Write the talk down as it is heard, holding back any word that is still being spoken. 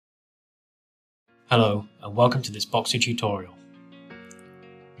Hello and welcome to this Boxer tutorial.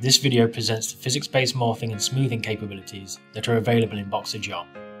 This video presents the physics-based morphing and smoothing capabilities that are available in BOXERgeom.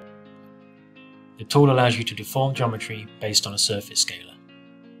 The tool allows you to deform geometry based on a surface scaler.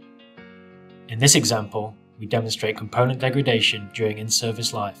 In this example, we demonstrate component degradation during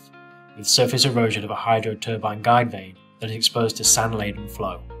in-service life with surface erosion of a hydro-turbine guide vane that is exposed to sand-laden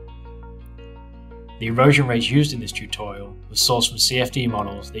flow. The erosion rates used in this tutorial were sourced from CFD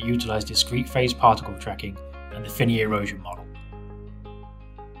models that utilize discrete phase particle tracking and the Vane erosion model.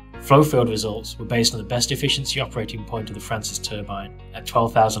 Flow field results were based on the best efficiency operating point of the Francis turbine at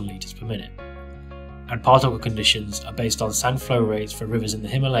 12,000 litres per minute, and particle conditions are based on sand flow rates for rivers in the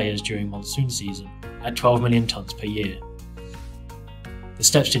Himalayas during monsoon season at 12 million tonnes per year. The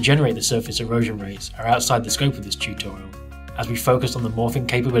steps to generate the surface erosion rates are outside the scope of this tutorial, as we focused on the morphing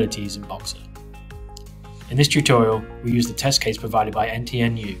capabilities in Boxer. In this tutorial, we use the test case provided by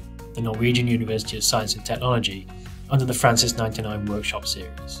NTNU, the Norwegian University of Science and Technology, under the Francis 99 workshop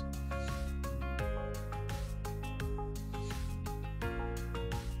series.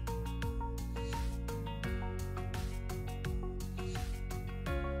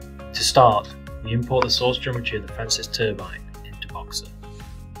 To start, we import the source geometry of the Francis turbine into Boxer.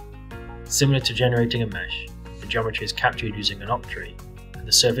 Similar to generating a mesh, the geometry is captured using an octree, and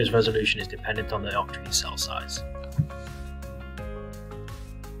the surface resolution is dependent on the octree cell size.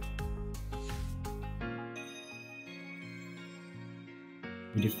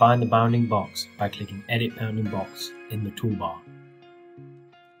 We define the bounding box by clicking Edit Bounding Box in the toolbar.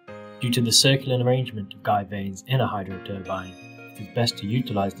 Due to the circular arrangement of guide vanes in a hydro-turbine, it is best to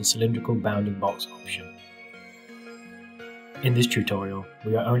utilize the cylindrical bounding box option. In this tutorial,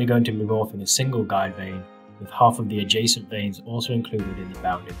 we are only going to be morphing a single guide vane, with half of the adjacent vanes also included in the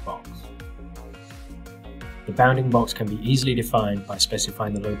bounding box. The bounding box can be easily defined by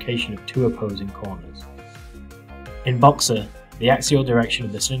specifying the location of two opposing corners. In Boxer, the axial direction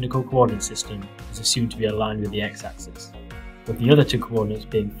of the cylindrical coordinate system is assumed to be aligned with the x-axis, with the other two coordinates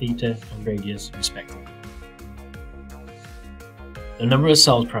being theta and radius respectively. The number of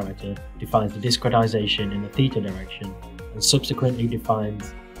cells parameter defines the discretization in the theta direction and subsequently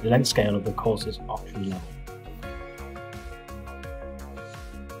defines the length scale of the course's octree level.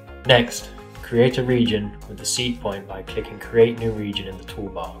 Next, create a region with the seed point by clicking Create New Region in the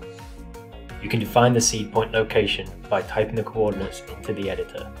toolbar. You can define the seed point location by typing the coordinates into the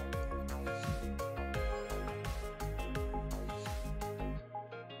editor.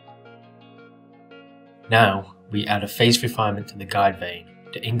 Now, we add a phase refinement to the guide vane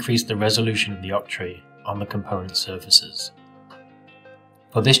to increase the resolution of the octree on the component surfaces.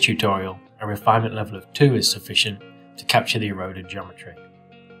 For this tutorial, a refinement level of 2 is sufficient to capture the eroded geometry.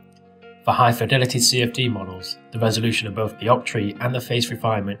 For high-fidelity CFD models, the resolution of both the octree and the phase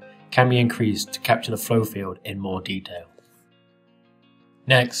refinement can be increased to capture the flow field in more detail.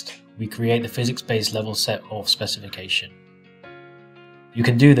 Next, we create the physics-based level set morph specification. You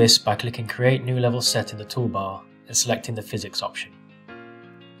can do this by clicking Create New Level Set in the toolbar and selecting the physics option.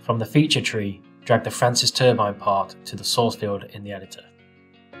 From the feature tree, drag the Francis turbine part to the source field in the editor.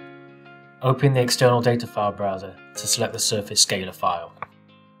 Open the external data file browser to select the surface scaler file.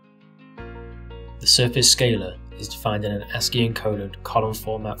 The surface scaler is defined in an ASCII encoded column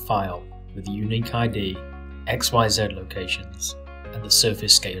format file with the unique ID, XYZ locations, and the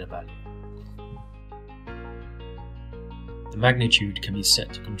surface scaler value. The magnitude can be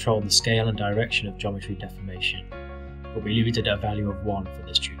set to control the scale and direction of geometry deformation, but we leave it at a value of 1 for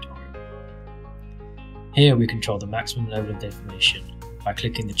this tutorial. Here we control the maximum level of deformation by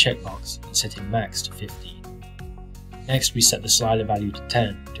clicking the checkbox and setting max to 15. Next, we set the slider value to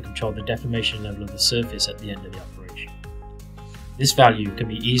 10 to control the deformation level of the surface at the end of the operation. This value can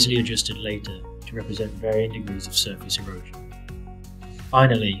be easily adjusted later to represent varying degrees of surface erosion.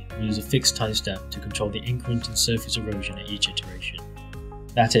 Finally, we use a fixed time step to control the increment in surface erosion at each iteration.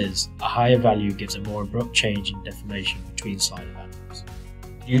 That is, a higher value gives a more abrupt change in deformation between slider values.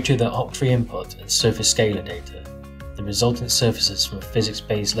 Due to the octree input and surface scaler data, the resultant surfaces from a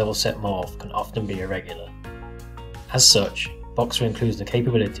physics-based level set morph can often be irregular. As such, Boxer includes the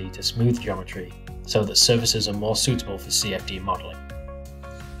capability to smooth geometry so that surfaces are more suitable for CFD modelling.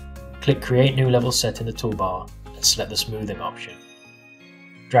 Click Create New Level Set in the toolbar and select the smoothing option.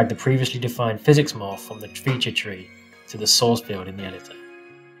 Drag the previously defined physics morph from the feature tree to the source field in the editor.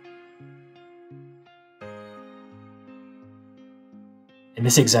 In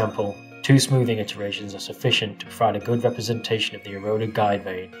this example, 2 smoothing iterations are sufficient to provide a good representation of the eroded guide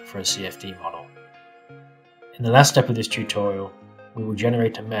vane for a CFD model. In the last step of this tutorial, we will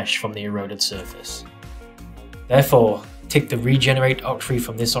generate a mesh from the eroded surface. Therefore, Tick the Regenerate Octree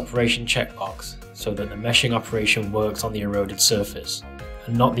from this operation checkbox so that the meshing operation works on the eroded surface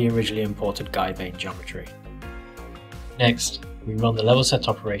and not the originally imported guide vane geometry. Next, we run the level set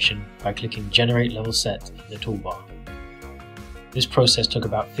operation by clicking Generate Level Set in the toolbar. This process took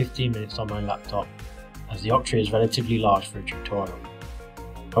about 15 minutes on my laptop, as the Octree is relatively large for a tutorial.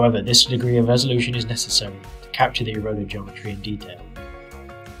 However, this degree of resolution is necessary to capture the eroded geometry in detail.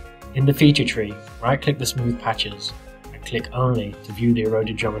 In the feature tree, right-click the smooth patches and click Only to view the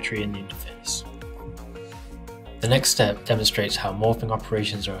eroded geometry in the interface. The next step demonstrates how morphing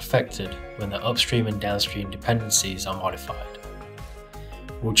operations are affected when the upstream and downstream dependencies are modified.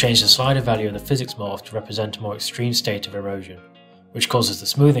 We'll change the slider value of the physics morph to represent a more extreme state of erosion, which causes the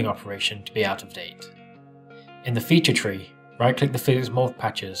smoothing operation to be out of date. In the feature tree, right-click the physics morph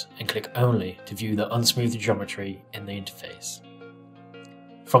patches and click Only to view the unsmoothed geometry in the interface.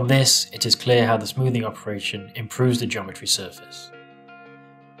 From this, it is clear how the smoothing operation improves the geometry surface.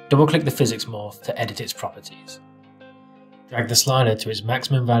 Double-click the physics morph to edit its properties. Drag the slider to its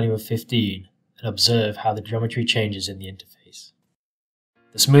maximum value of 15 and observe how the geometry changes in the interface.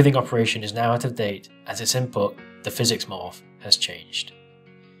 The smoothing operation is now out of date as its input, the physics morph, has changed.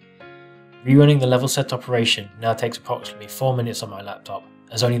 Rerunning the level set operation now takes approximately 4 minutes on my laptop,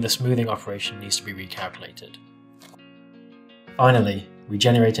 as only the smoothing operation needs to be recalculated. Finally, we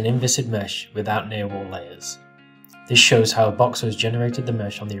generate an inviscid mesh without near wall layers. This shows how Boxer has generated the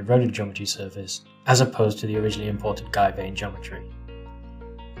mesh on the eroded geometry surface as opposed to the originally imported guide vane geometry.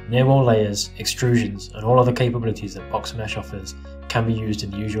 Near wall layers, extrusions, and all other capabilities that Boxer Mesh offers can be used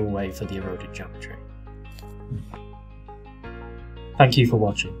in the usual way for the eroded geometry. Thank you for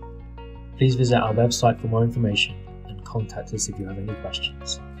watching. Please visit our website for more information and contact us if you have any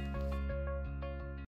questions.